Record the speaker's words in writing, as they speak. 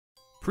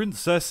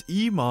Princess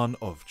Iman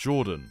of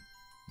Jordan.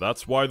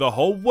 That's why the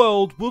whole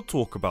world will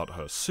talk about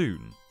her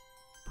soon.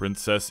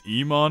 Princess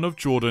Iman of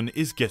Jordan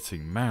is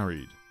getting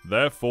married.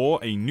 Therefore,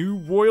 a new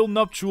royal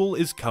nuptial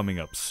is coming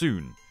up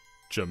soon.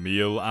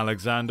 Jameel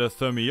Alexander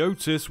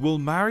Thermiotis will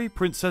marry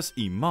Princess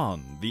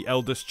Iman, the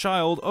eldest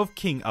child of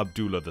King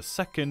Abdullah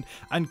II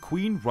and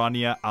Queen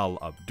Rania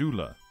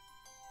Al-Abdullah.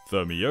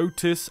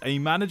 Thermiotis, a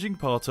managing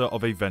partner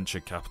of a venture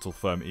capital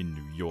firm in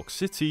New York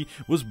City,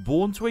 was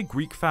born to a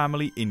Greek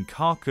family in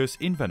Caracas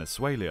in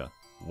Venezuela.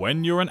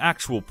 When you're an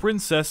actual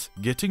princess,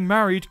 getting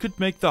married could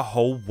make the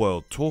whole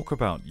world talk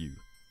about you.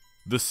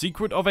 The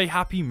secret of a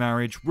happy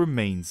marriage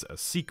remains a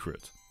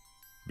secret.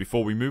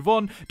 Before we move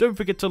on, don't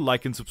forget to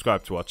like and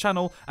subscribe to our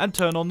channel and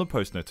turn on the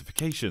post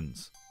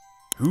notifications.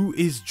 Who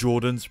is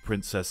Jordan's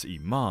Princess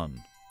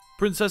Iman?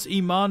 Princess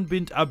Iman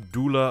bint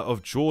Abdullah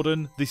of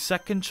Jordan, the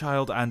second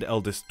child and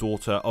eldest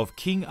daughter of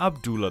King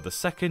Abdullah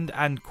II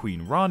and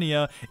Queen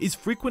Rania, is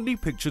frequently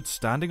pictured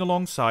standing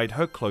alongside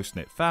her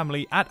close-knit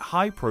family at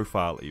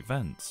high-profile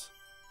events.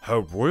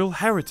 Her royal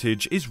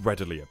heritage is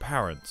readily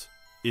apparent.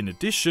 In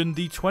addition,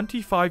 the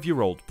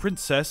 25-year-old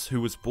princess,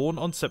 who was born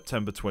on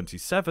September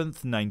 27,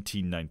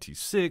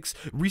 1996,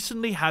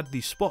 recently had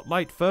the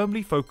spotlight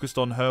firmly focused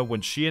on her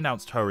when she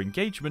announced her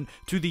engagement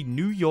to the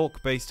New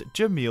York-based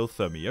Jameel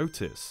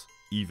Thermiotis,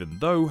 even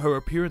though her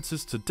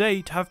appearances to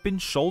date have been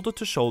shoulder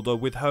to shoulder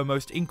with her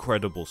most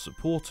incredible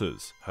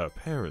supporters, her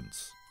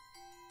parents.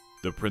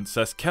 The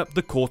princess kept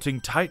the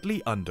courting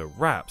tightly under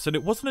wraps, and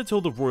it wasn't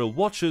until the royal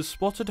watchers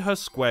spotted her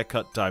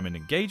square-cut diamond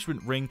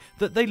engagement ring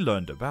that they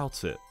learned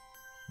about it.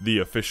 The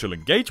official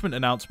engagement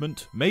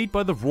announcement, made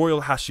by the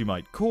royal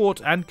Hashemite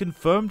court and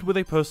confirmed with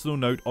a personal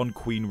note on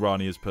Queen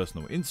Rania's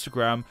personal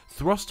Instagram,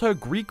 thrust her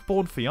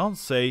Greek-born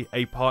fiancé,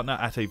 a partner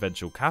at a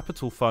venture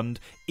capital fund,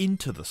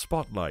 into the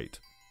spotlight.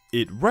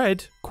 It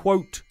read,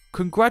 quote,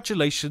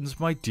 "Congratulations,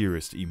 my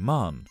dearest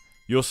Iman.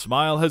 Your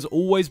smile has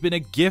always been a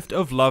gift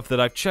of love that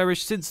I've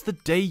cherished since the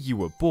day you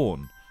were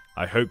born.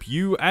 I hope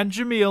you and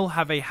Jameel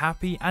have a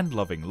happy and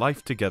loving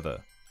life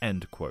together."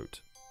 End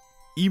quote.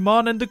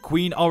 Iman and the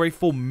Queen are a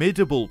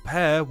formidable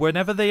pair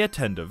whenever they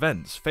attend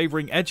events,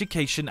 favouring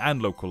education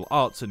and local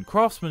arts and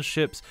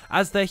craftsmanships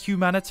as their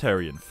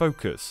humanitarian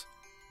focus.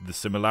 The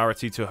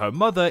similarity to her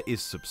mother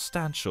is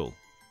substantial.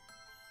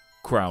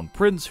 Crown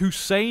Prince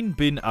Hussein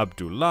bin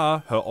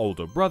Abdullah, her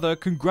older brother,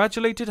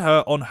 congratulated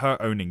her on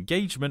her own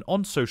engagement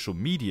on social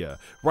media,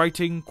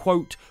 writing,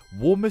 quote,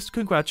 "Warmest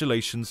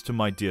congratulations to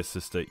my dear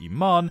sister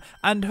Iman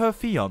and her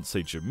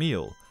fiancé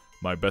Jameel.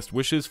 My best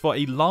wishes for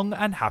a long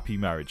and happy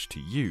marriage to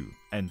you."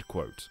 End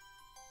quote.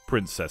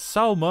 Princess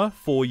Salma,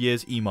 4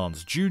 years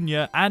Iman's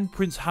junior, and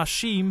Prince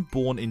Hashim,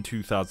 born in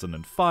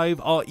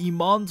 2005, are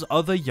Iman's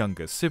other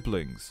younger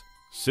siblings.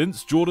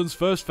 Since Jordan's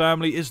first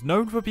family is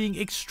known for being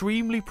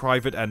extremely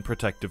private and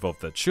protective of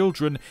their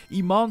children,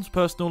 Iman's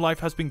personal life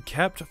has been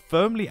kept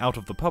firmly out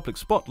of the public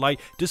spotlight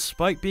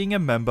despite being a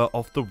member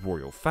of the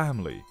royal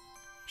family.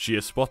 She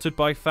is spotted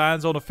by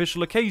fans on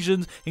official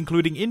occasions,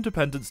 including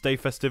Independence Day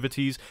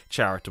festivities,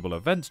 charitable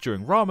events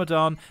during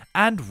Ramadan,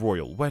 and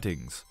royal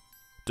weddings.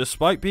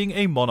 Despite being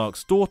a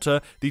monarch's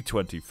daughter, the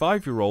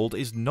 25-year-old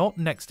is not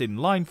next in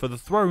line for the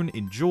throne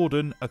in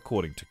Jordan,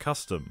 according to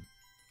custom.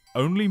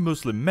 Only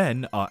Muslim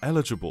men are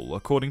eligible,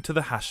 according to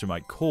the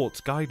Hashemite court's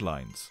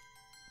guidelines.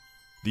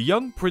 The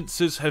young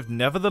princes have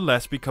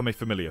nevertheless become a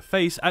familiar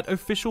face at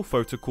official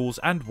photo calls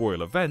and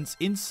royal events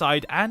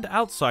inside and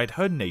outside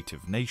her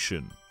native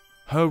nation.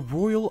 Her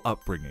royal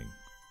upbringing.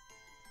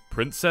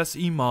 Princess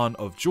Iman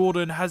of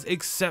Jordan has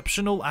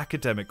exceptional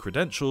academic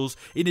credentials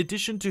in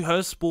addition to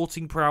her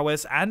sporting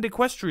prowess and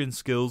equestrian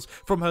skills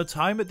from her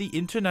time at the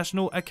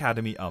International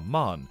Academy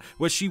Amman,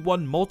 where she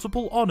won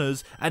multiple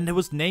honours and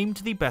was named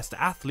the best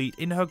athlete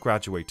in her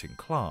graduating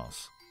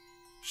class.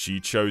 She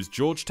chose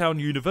Georgetown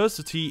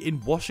University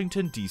in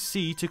Washington,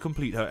 D.C. to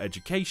complete her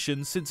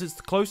education since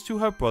it's close to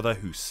her brother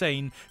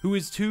Hussein, who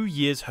is 2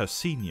 years her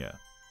senior.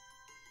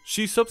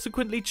 She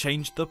subsequently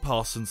changed the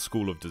Parsons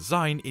School of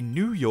Design in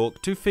New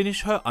York to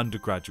finish her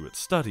undergraduate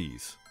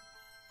studies.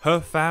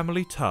 Her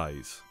family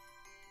ties.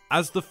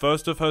 As the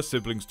first of her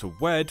siblings to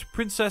wed,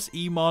 Princess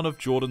Iman of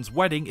Jordan's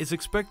wedding is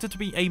expected to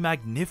be a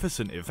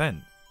magnificent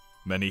event.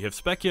 Many have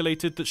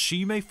speculated that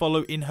she may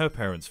follow in her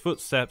parents'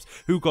 footsteps,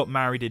 who got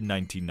married in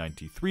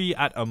 1993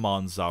 at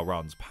Amman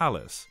Zahran's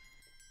palace.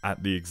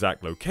 At the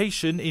exact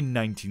location in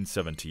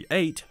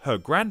 1978, her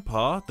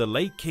grandpa, the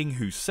late King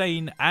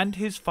Hussein, and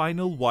his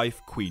final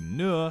wife Queen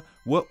Noor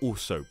were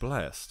also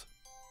blessed.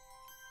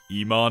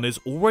 Iman is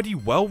already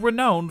well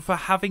renowned for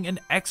having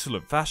an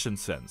excellent fashion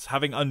sense,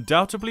 having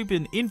undoubtedly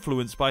been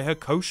influenced by her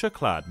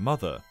kosher-clad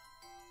mother.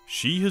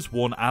 She has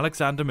worn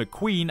Alexander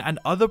McQueen and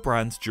other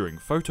brands during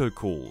photo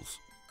calls.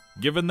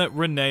 Given that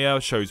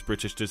Rania chose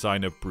British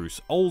designer Bruce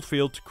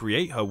Oldfield to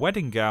create her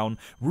wedding gown,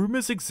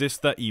 rumours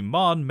exist that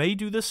Iman may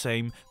do the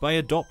same by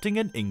adopting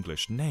an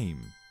English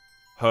name.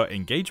 Her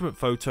engagement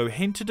photo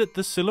hinted at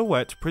the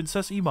silhouette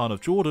Princess Iman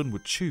of Jordan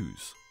would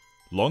choose.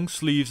 Long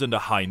sleeves and a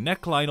high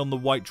neckline on the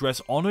white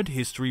dress honored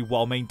history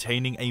while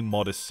maintaining a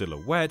modest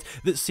silhouette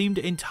that seemed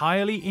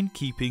entirely in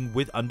keeping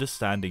with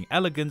understanding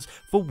elegance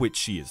for which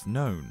she is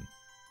known.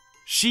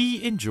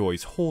 She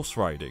enjoys horse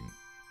riding.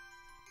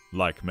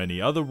 Like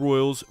many other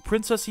royals,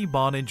 Princess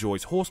Iman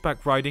enjoys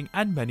horseback riding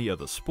and many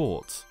other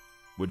sports.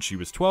 When she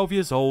was 12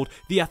 years old,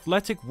 the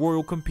athletic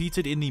royal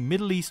competed in the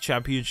Middle East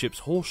Championships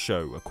horse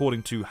show,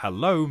 according to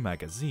Hello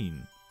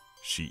magazine.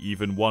 She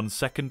even won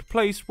second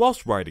place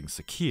whilst riding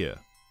Sakir.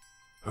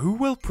 Who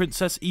will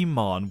Princess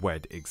Iman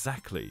wed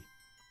exactly?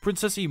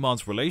 Princess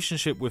Iman's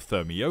relationship with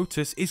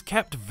Thermiotis is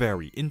kept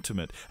very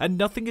intimate, and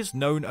nothing is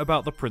known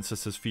about the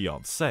princess's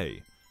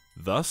fiancé.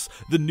 Thus,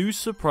 the news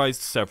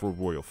surprised several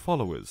royal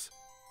followers.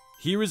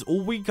 Here is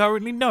all we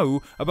currently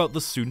know about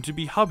the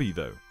soon-to-be hubby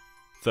though.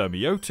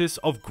 Thermiotis,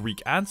 of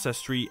Greek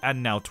ancestry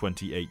and now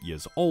 28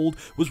 years old,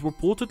 was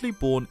reportedly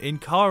born in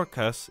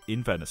Caracas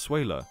in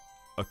Venezuela.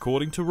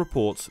 According to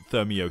reports,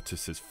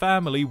 Thermiotis'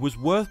 family was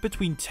worth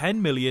between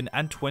 $10 million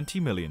and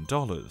 $20 million.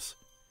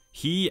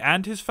 He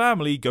and his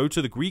family go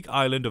to the Greek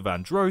island of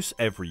Andros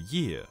every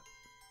year.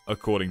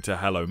 According to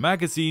Hello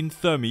magazine,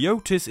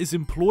 Thermiotis is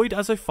employed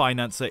as a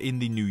financer in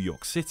the New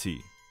York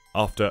City.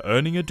 After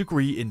earning a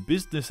degree in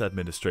business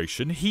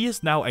administration, he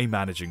is now a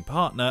managing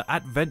partner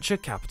at venture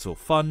capital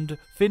fund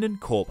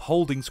Fincorp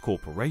Holdings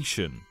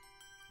Corporation.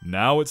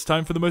 Now it's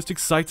time for the most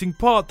exciting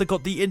part that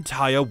got the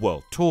entire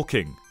world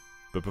talking.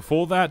 But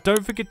before that,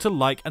 don't forget to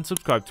like and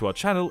subscribe to our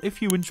channel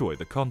if you enjoy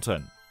the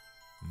content.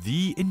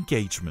 The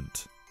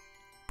engagement.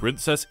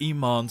 Princess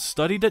Iman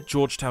studied at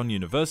Georgetown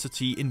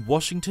University in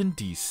Washington,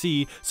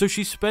 D.C., so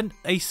she spent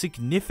a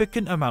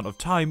significant amount of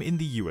time in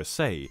the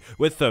USA,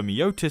 where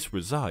Thermiotis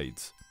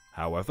resides.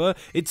 However,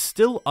 it's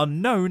still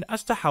unknown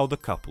as to how the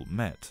couple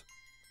met.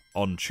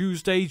 On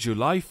Tuesday,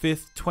 July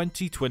 5th,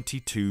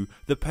 2022,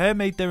 the pair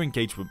made their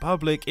engagement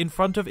public in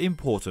front of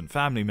important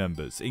family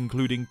members,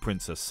 including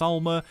Princess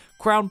Salma,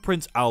 Crown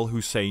Prince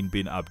Al-Hussein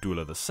bin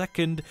Abdullah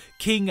II,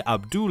 King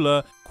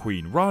Abdullah,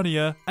 Queen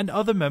Rania, and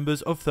other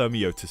members of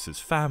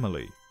Thermiotis'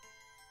 family.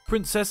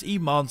 Princess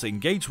Iman's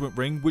engagement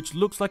ring, which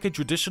looks like a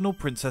traditional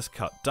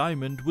princess-cut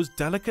diamond, was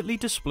delicately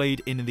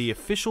displayed in the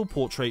official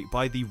portrait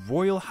by the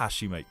Royal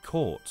Hashemite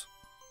court.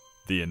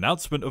 The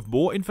announcement of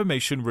more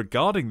information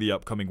regarding the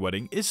upcoming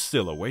wedding is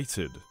still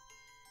awaited.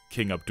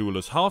 King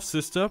Abdullah's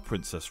half-sister,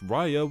 Princess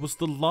Rania, was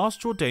the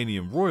last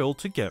Jordanian royal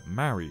to get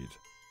married.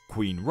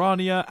 Queen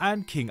Rania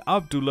and King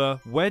Abdullah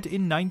wed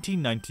in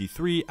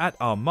 1993 at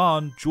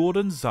Amman,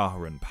 Jordan's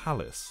Zaharan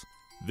Palace.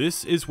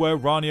 This is where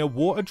Rania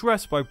wore a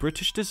dress by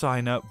British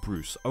designer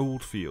Bruce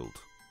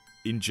Oldfield.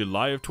 In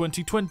July of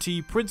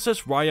 2020,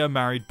 Princess Rania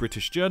married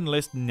British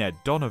journalist Ned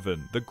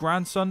Donovan, the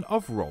grandson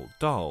of Roald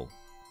Dahl.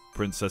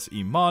 Princess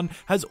Iman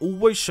has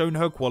always shown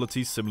her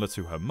qualities similar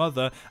to her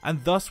mother,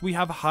 and thus we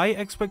have high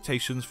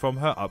expectations from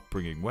her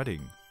upbringing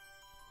wedding.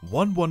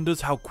 One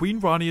wonders how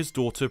Queen Rania's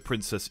daughter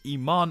Princess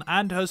Iman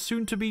and her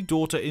soon-to-be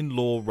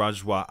daughter-in-law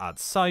Rajwa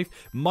Ad-Saif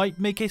might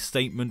make a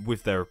statement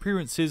with their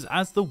appearances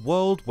as the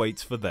world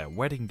waits for their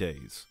wedding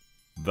days.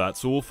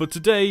 That's all for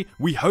today.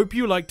 We hope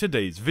you liked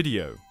today's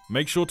video.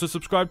 Make sure to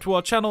subscribe to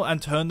our channel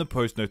and turn the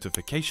post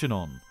notification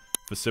on.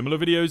 For similar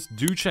videos,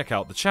 do check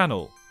out the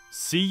channel.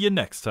 See you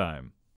next time.